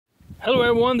Hello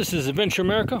everyone, this is Adventure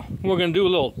America. We're going to do a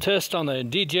little test on the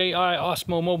DJI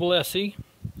OSMO Mobile SE.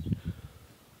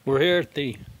 We're here at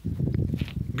the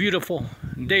beautiful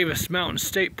Davis Mountain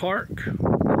State Park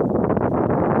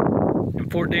in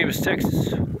Fort Davis,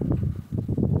 Texas.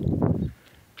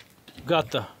 Got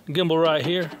the gimbal right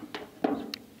here.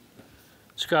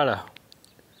 It's got a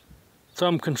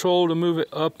thumb control to move it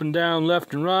up and down,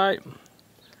 left and right.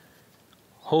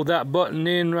 Hold that button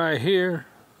in right here.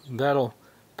 That'll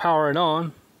power it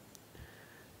on.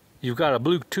 You've got a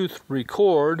Bluetooth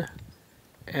record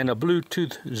and a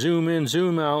Bluetooth zoom in,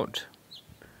 zoom out.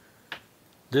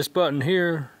 This button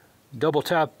here, double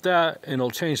tap that and it'll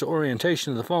change the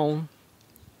orientation of the phone.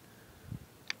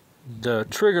 The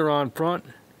trigger on front,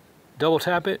 double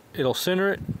tap it, it'll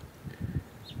center it,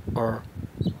 or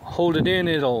hold it in,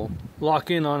 it'll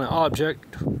lock in on an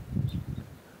object.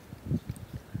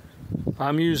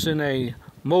 I'm using a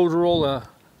Motorola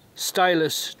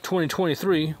Stylus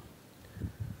 2023.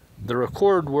 The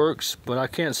record works, but I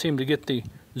can't seem to get the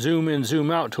zoom in, zoom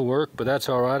out to work, but that's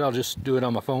alright, I'll just do it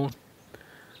on my phone.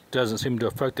 Doesn't seem to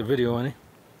affect the video any.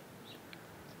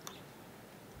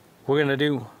 We're going to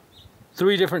do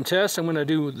 3 different tests. I'm going to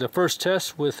do the first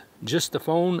test with just the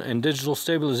phone and digital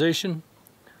stabilization.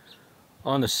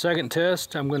 On the second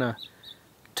test, I'm going to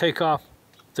take off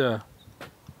the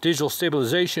digital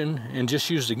stabilization and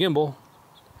just use the gimbal.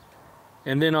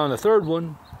 And then on the third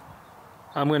one,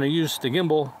 I'm going to use the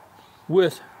gimbal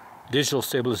with digital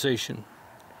stabilization.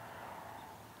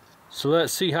 So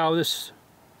let's see how this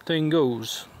thing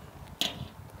goes.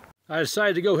 I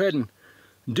decided to go ahead and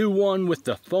do one with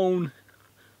the phone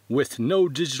with no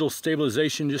digital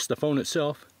stabilization, just the phone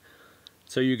itself,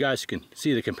 so you guys can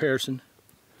see the comparison.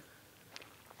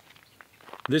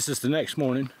 This is the next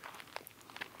morning.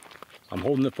 I'm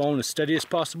holding the phone as steady as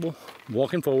possible,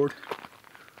 walking forward.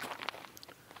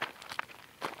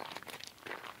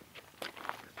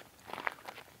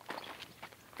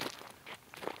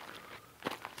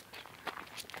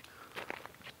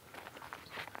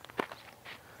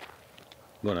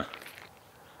 I'm gonna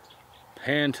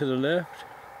pan to the left.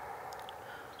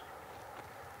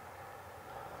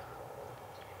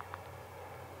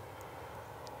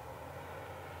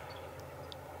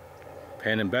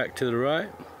 Panning back to the right.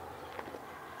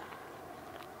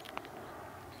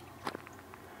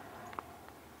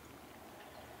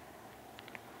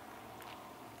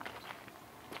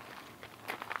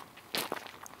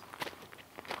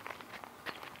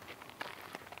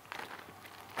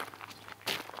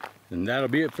 And that'll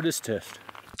be it for this test.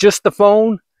 Just the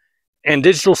phone and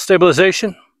digital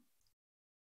stabilization.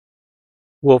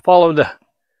 We'll follow the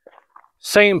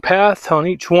same path on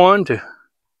each one to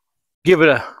give it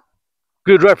a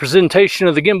good representation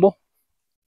of the gimbal.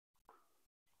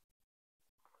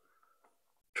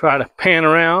 Try to pan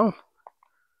around.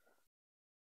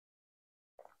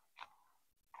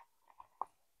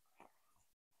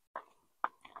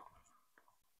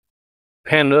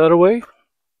 Pan the other way.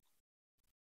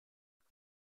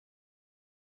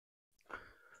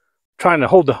 Trying to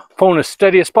hold the phone as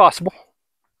steady as possible.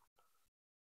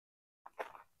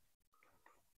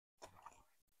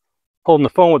 Holding the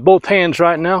phone with both hands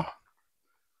right now.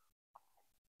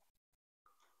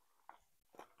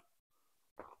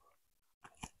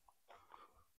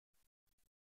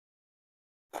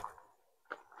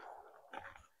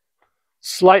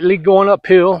 Slightly going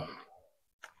uphill.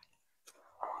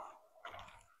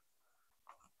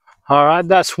 All right,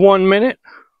 that's 1 minute.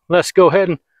 Let's go ahead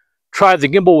and try the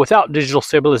gimbal without digital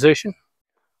stabilization.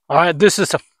 All right, this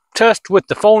is a test with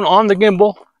the phone on the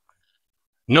gimbal.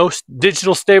 No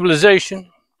digital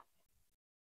stabilization.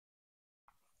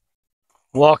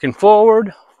 Walking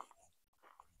forward.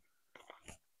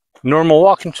 Normal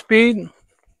walking speed.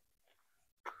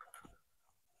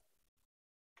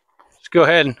 Let's go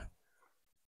ahead and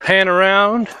pan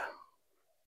around.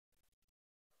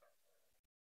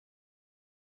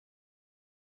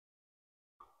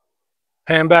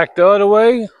 Pan back the other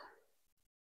way.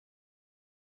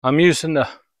 I'm using the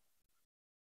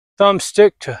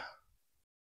thumbstick to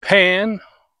pan.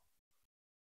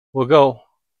 We'll go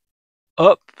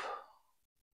up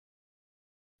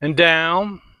and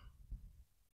down.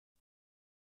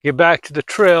 Get back to the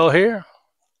trail here.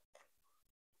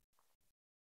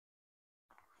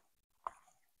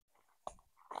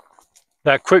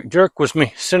 That quick jerk was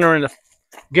me centering the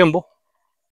gimbal.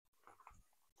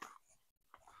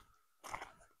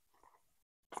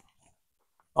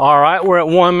 All right, we're at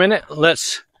 1 minute.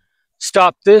 Let's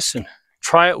stop this and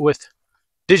try it with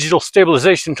digital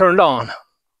stabilization turned on.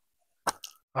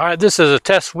 All right, this is a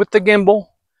test with the gimbal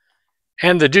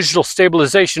and the digital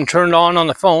stabilization turned on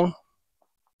the phone.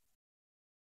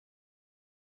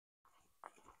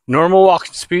 normal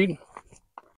walking speed.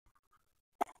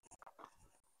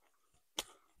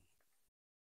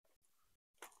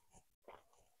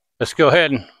 Let's go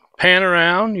ahead and pan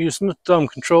around using the thumb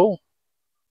control.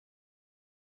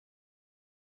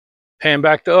 Pan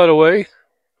back the other way.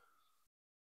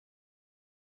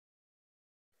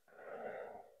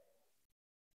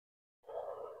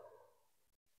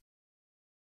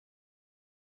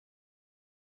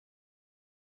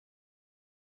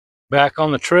 Back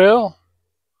on the trail.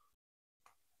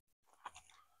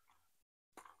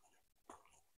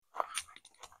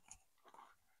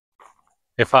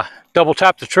 If I double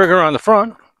tap the trigger on the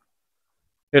front,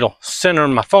 it'll center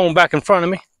my phone back in front of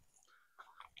me.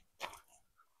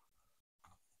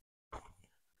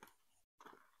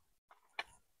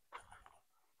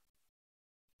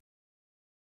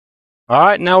 All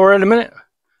right, now we're at a minute.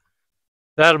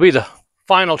 That'll be the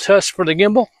final test for the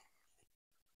gimbal.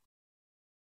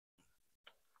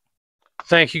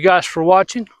 Thank you guys for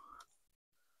watching.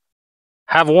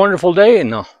 Have a wonderful day,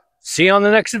 and I'll see you on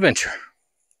the next adventure.